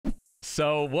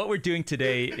So what we're doing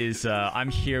today is I'm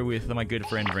here with my good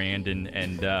friend Randon,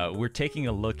 and we're taking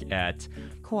a look at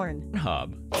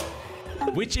Pornhub,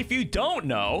 which, if you don't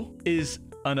know, is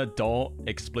an adult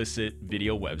explicit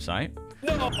video website.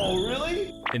 No,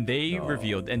 really? And they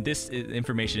revealed, and this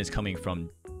information is coming from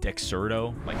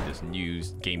Dexerto, like this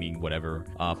news, gaming, whatever.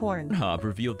 Pornhub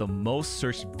revealed the most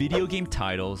searched video game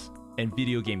titles and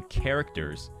video game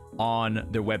characters on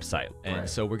their website. And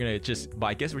so we're gonna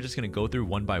I guess we're just gonna go through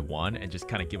one by one and just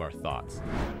kind of give our thoughts.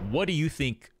 What do you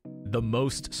think the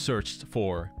most searched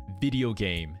for video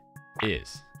game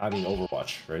is? I mean,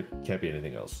 Overwatch, right? Can't be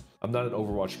anything else. I'm not an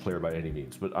Overwatch player by any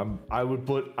means, but I would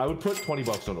put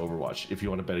 $20 on Overwatch if you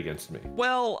want to bet against me.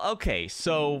 Well, okay,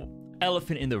 so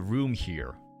elephant in the room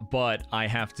here, but I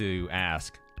have to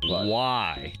ask,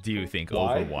 why do you think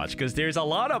Overwatch? Because there's a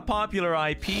lot of popular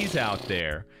IPs out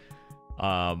there.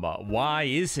 Why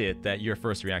is it that your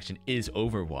first reaction is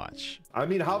Overwatch? I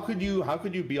mean, how could you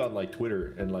be on like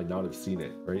Twitter and like not have seen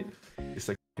it, right? It's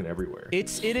like everywhere.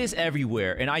 It is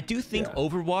everywhere, and I do think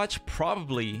Overwatch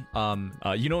probably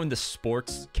you know, in the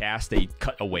sports cast they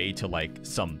cut away to like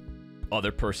some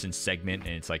other person's segment,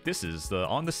 and it's like, this is the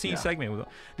on the scene segment.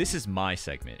 This is my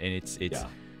segment, and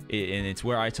it's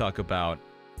where I talk about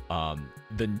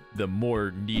the more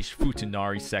niche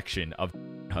Futanari section of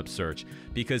Hub search,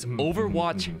 because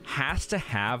Overwatch has to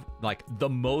have like the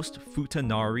most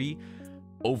Futanari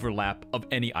overlap of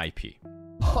any IP.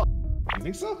 You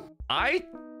think so? I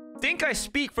think I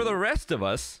speak for the rest of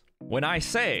us when I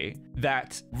say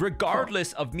that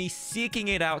regardless of me seeking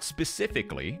it out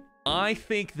specifically, I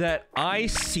think that I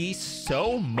see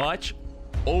so much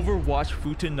Overwatch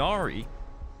Futanari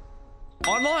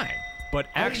online. But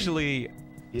actually,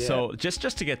 so just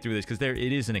to get through this, because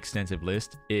it is an extensive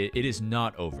list, it is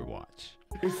not Overwatch.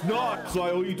 It's not, so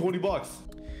I owe you $20.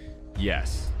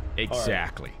 Yes,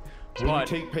 exactly. Right. Will you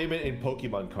take payment in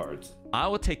Pokemon cards? I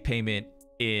will take payment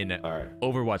in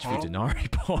Overwatch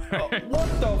Futanari porn.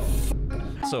 What the f?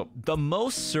 So the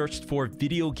most searched for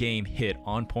video game hit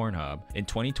on Pornhub in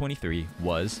 2023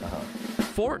 was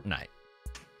Fortnite.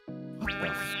 What the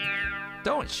f?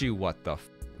 Don't you what the f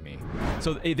me.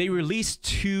 So they released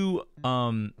two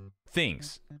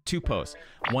posts.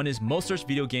 One is most searched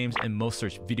video games and most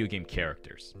searched video game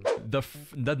characters. The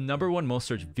number one most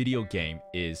searched video game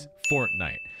is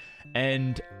Fortnite.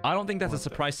 And I don't think that's a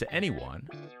surprise to anyone,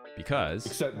 because...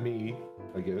 Except me,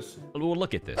 I guess. Well,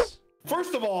 look at this.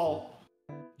 First of all,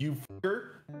 you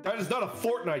fucker, that is not a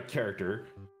Fortnite character.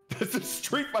 That's a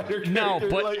Street Fighter character. No,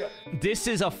 but this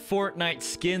is a Fortnite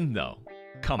skin, though.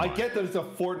 Come on. I get that it's a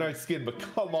Fortnite skin, but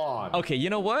come on. Okay, you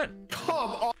know what?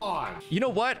 Come on. You know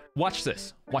what? Watch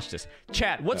this. Watch this.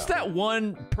 Chat, what's that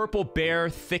one purple bear,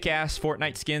 thick-ass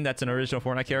Fortnite skin that's an original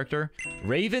Fortnite character?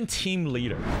 Raven Team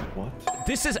Leader. What?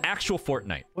 This is actual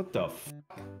Fortnite. What the f?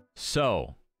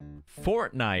 So,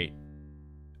 Fortnite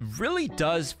really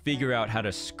does figure out how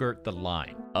to skirt the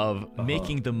line of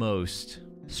making the most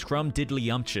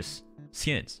scrum-diddly-umptious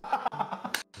skins.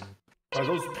 Are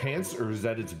those pants, or is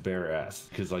that its bare ass?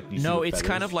 Because like no, it's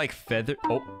kind of like feather.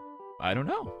 Oh, I don't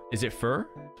know. Is it fur?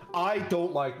 I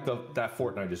don't like that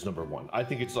Fortnite is #1. I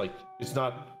think it's like it's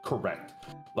not correct.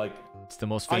 Like it's the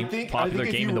most popular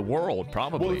game in the world,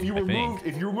 probably. Well, if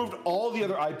you removed all the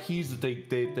other IPs that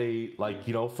they like,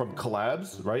 you know, from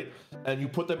collabs, right, and you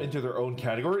put them into their own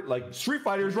category, like Street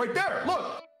Fighter is right there.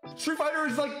 Look, Street Fighter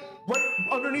is like right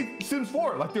underneath Sims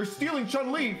 4. Like they're stealing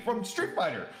Chun-Li from Street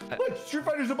Fighter. Look, Street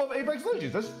Fighter's above Apex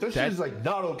Legends. That shit is like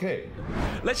not okay.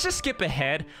 Let's just skip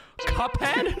ahead.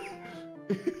 Cuphead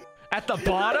at the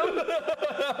bottom.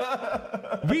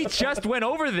 We just went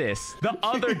over this the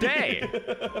other day.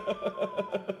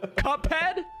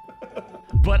 Cuphead.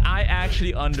 But I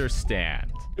actually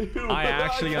understand. I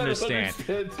actually understand.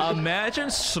 Imagine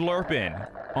slurping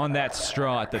on that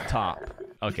straw at the top.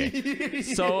 Okay,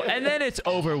 so and then it's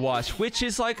Overwatch, which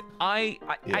is like I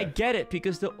get it,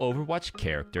 because the Overwatch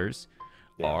characters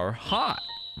are hot,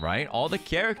 right? All the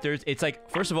characters, it's like,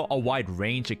 first of all, a wide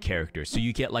range of characters, so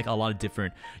you get like a lot of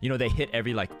different, you know, they hit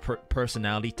every like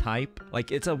personality type.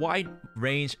 Like it's a wide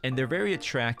range, and they're very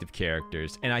attractive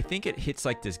characters, and I think it hits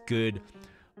like this good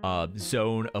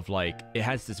zone of like, it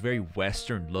has this very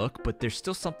Western look, but there's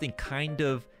still something kind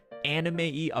of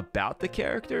anime-y about the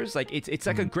characters. Like it's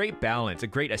like a great balance, a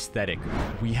great aesthetic.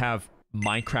 We have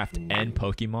Minecraft and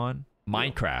Pokemon.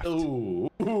 Minecraft. Ooh,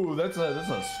 that's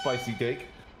a spicy take.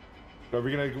 Are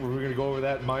we gonna go over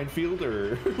that minefield,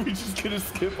 or are we just gonna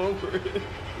skip over it?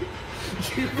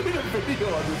 You made a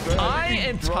video on this, right? I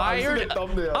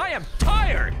am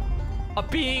tired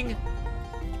of being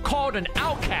called an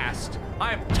outcast.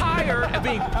 I'm tired of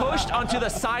being pushed onto the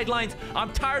sidelines.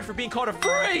 I'm tired for being called a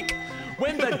freak.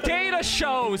 When the data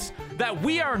shows that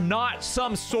we are not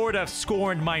some sort of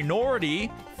scorned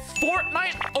minority,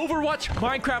 Fortnite, Overwatch,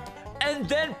 Minecraft, and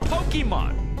then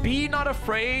Pokemon. Be not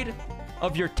afraid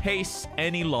of your tastes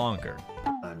any longer.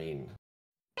 I mean,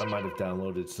 I might have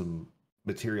downloaded some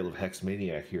material of Hex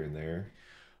Maniac here and there,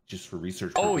 just for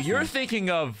research purposes. Oh, you're thinking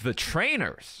of the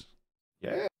trainers.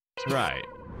 Yeah. Right.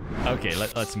 Okay,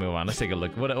 let's move on. Let's take a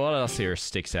look. What else here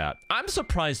sticks out? I'm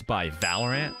surprised by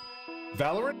Valorant.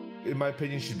 Valorant, in my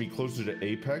opinion, should be closer to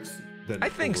Apex than I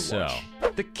think Overwatch.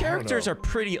 so. The characters are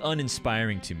pretty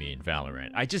uninspiring to me in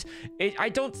Valorant. I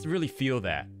don't really feel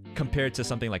that compared to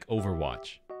something like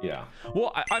Overwatch. Yeah.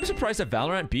 Well, I'm surprised that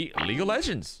Valorant beat League of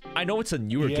Legends. I know it's a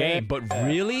newer game, but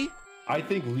really? I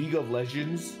think League of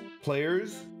Legends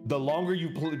players, the longer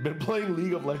you've been playing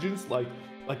League of Legends, like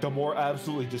the more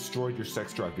absolutely destroyed your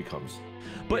sex drive becomes.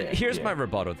 But here's my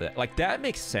rebuttal to that. Like, that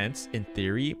makes sense in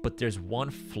theory, but there's one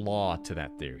flaw to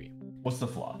that theory. What's the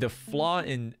flaw? The flaw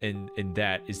in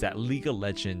that is that League of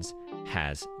Legends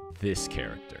has this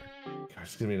character. Gosh,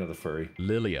 it's gonna be another furry.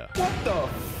 Lilia. What the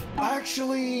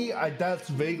Actually, that's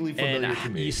vaguely familiar to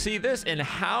me. You see this? And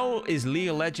how is League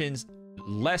of Legends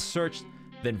less searched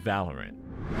than Valorant?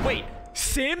 Wait,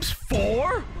 Sims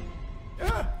 4?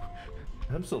 Yeah,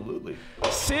 absolutely.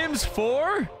 Sims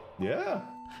 4? Yeah.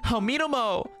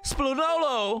 Haminomo,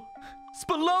 Spololo,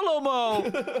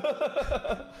 Spololomo.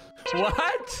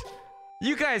 What?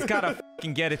 You guys gotta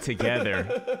fucking get it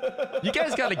together. You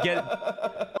guys gotta get...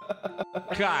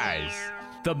 Guys,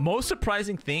 the most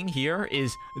surprising thing here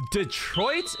is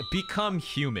Detroit's become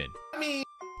human. I mean...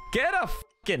 Get a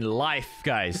fucking life,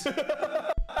 guys.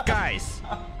 Guys.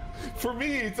 For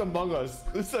me, it's Among Us.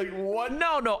 It's like, what?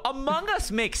 No, Among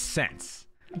Us makes sense.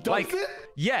 Does it?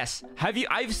 Yes.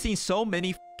 I've seen so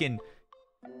many fucking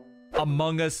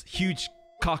Among Us, huge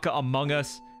caca Among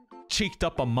Us, cheeked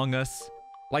up Among Us.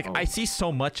 Like, I see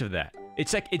so much of that.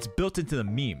 It's like it's built into the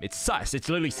meme. It's sus. It's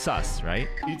literally sus, right?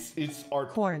 It's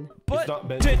art. Porn.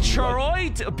 But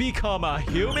Detroit become a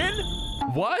human?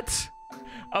 What?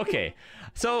 Okay.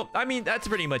 So, I mean, that's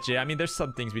pretty much it. I mean, there's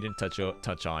some things we didn't touch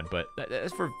on, but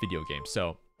that's for video games.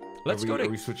 So, are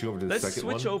we switching over to the second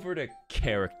one? Let's switch over to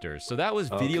characters. So that was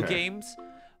video games.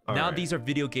 Now these are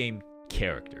video game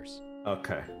characters.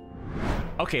 Okay.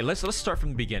 Okay, let's start from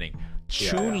the beginning.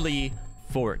 Chun-Li,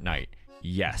 Fortnite.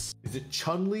 Yes. Is it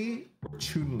Chun-Li or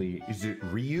Chun-Li? Is it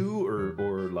Ryu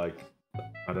or like,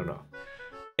 I don't know.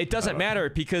 It doesn't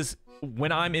matter because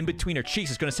when I'm in between her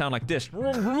cheeks, it's gonna sound like this.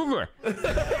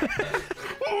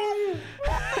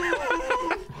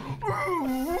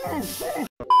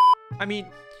 I mean,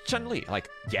 Chun-Li, like,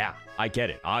 yeah, I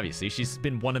get it. Obviously, she's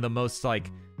been one of the most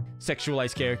like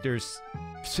sexualized characters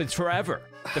since forever.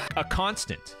 A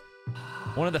constant.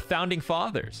 One of the founding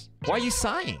fathers. Why are you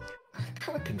sighing? I'm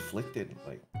kind of conflicted.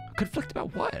 Like, conflicted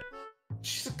about what?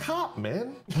 She's a cop,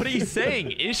 man. What are you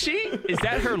saying? Is she? Is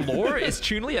that her lore? Is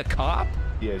Chun-Li a cop?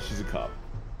 Yeah, she's a cop.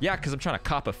 Yeah, because I'm trying to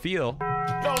cop a feel.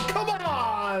 Oh, come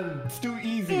on! It's too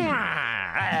easy.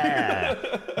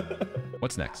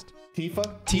 What's next?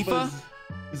 Tifa? Tifa?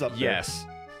 Is up there. Yes.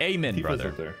 Amen, Tifa's brother.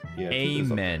 Up there. Yeah,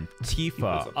 Amen.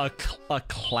 Tifa, a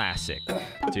classic.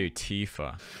 Dude,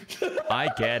 Tifa. I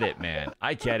get it, man.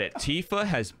 I get it. Tifa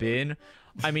has been...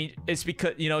 I mean, it's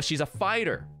because, you know, she's a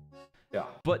fighter. Yeah.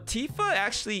 But Tifa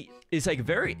actually is like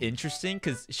very interesting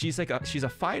because she's a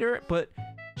fighter, but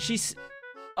she's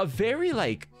a very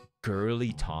like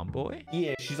girly tomboy.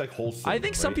 Yeah, she's like wholesome. I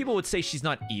think some people would say she's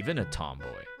not even a tomboy.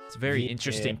 It's a very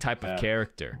interesting type of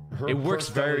character. It works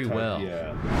very well.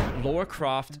 Yeah. Lara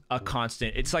Croft, a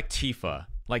constant. It's like Tifa.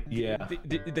 Like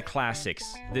the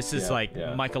classics. This is like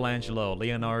Michelangelo,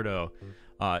 Leonardo,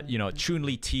 you know,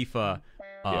 Chun-Li, Tifa,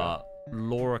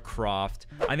 Lara Croft.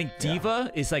 I think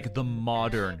Diva is like the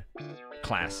modern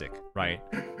classic, right?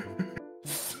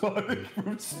 Sonic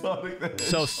from Sonic the Hedgehog.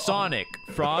 So Sonic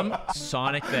from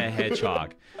Sonic the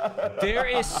Hedgehog. There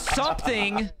is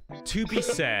something to be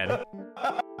said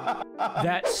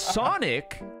that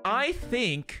Sonic, I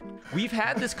think we've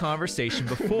had this conversation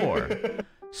before.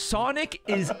 Sonic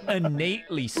is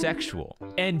innately sexual,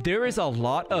 and there is a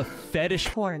lot of fetish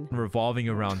porn revolving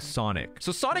around Sonic.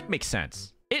 So Sonic makes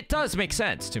sense. It does make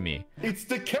sense to me. It's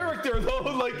the character though,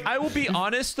 like... I will be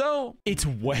honest though, it's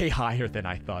way higher than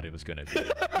I thought it was gonna be.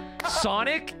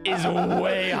 Sonic is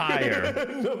way higher.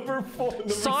 Number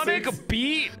Sonic 6.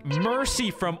 beat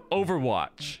Mercy from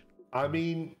Overwatch. I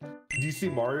mean, do you see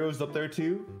Mario's up there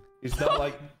too? It's not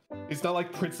like... It's not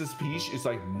like Princess Peach, it's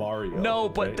like Mario. No,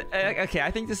 but okay,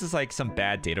 I think this is like some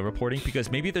bad data reporting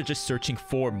because maybe they're just searching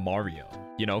for Mario.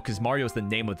 you know, because Mario is the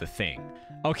name of the thing.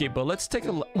 Okay, but let's take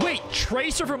a look. Wait,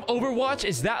 Tracer from Overwatch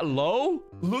is that low?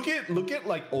 Look at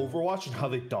like Overwatch and how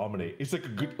they dominate. It's like a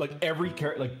good, like every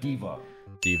character, like D.Va,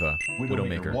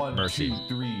 Widowmaker, 1, Mercy,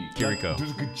 2, 3, Kiriko,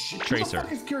 there's a good shit. Tracer. Who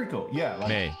the fuck is Kiriko? Yeah, like,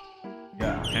 May,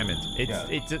 yeah, Hammond.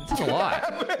 It's a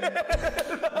lot.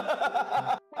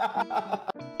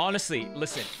 Honestly,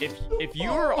 listen. If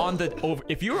you were on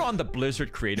the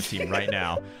Blizzard creative team right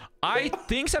now,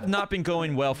 things have not been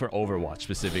going well for Overwatch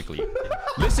specifically.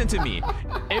 Listen to me.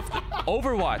 If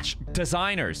Overwatch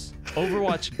designers,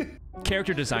 Overwatch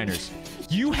character designers,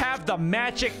 you have the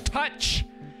magic touch.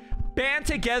 Band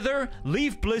together,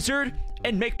 leave Blizzard,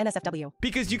 and make NSFW.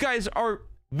 Because you guys are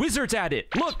wizards at it.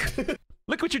 Look,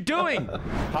 look what you're doing.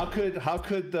 How could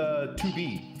the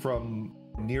 2B from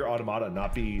Nier Automata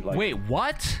not be like? Wait,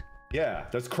 what? Yeah,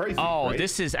 that's crazy. Oh, right?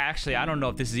 this is actually, I don't know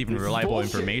if this is even reliable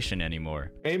information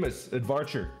anymore. Amos,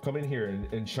 Advarcher, come in here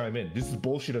and chime in. This is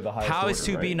bullshit of the highest How order, is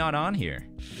 2B right? not on here?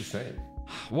 Just saying.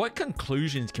 What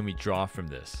conclusions can we draw from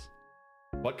this?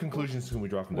 What conclusions can we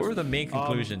draw from this? What are the main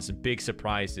conclusions, big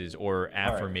surprises, or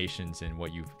affirmations in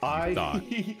what you've thought?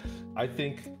 I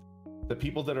think the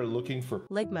people that are looking for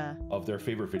Ligma of their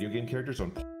favorite video game characters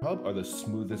on Pornhub are the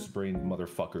smoothest brained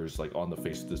motherfuckers like on the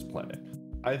face of this planet.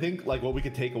 I think like what we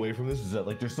could take away from this is that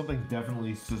like there's something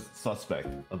definitely suspect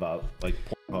about like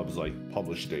Pornhub's like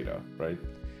published data, right?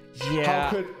 Yeah.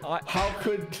 How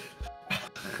could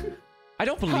I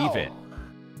don't believe it.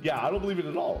 Yeah, I don't believe it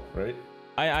at all, right?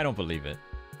 I don't believe it.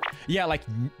 Yeah, like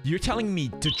you're telling me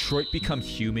Detroit Become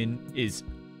Human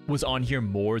was on here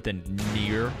more than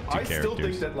Nier to I characters. still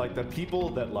think that like the people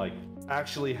that like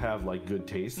actually have like good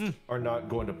taste are not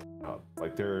going to Pornhub.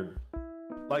 Like they're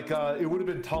like it would have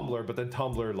been Tumblr, but then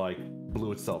Tumblr like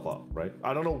blew itself up, right?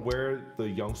 I don't know where the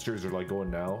youngsters are like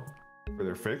going now for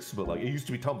their fix, but like it used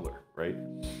to be Tumblr, right?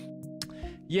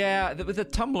 Yeah, with the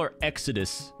Tumblr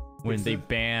exodus when they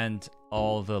banned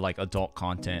all the like adult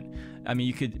content. I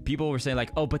mean, people were saying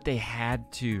like, oh, but they had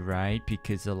to, right?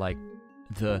 Because of like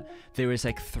there was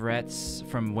like threats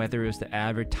from whether it was the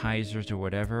advertisers or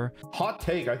whatever. Hot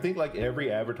take, I think like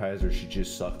every advertiser should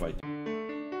just suck my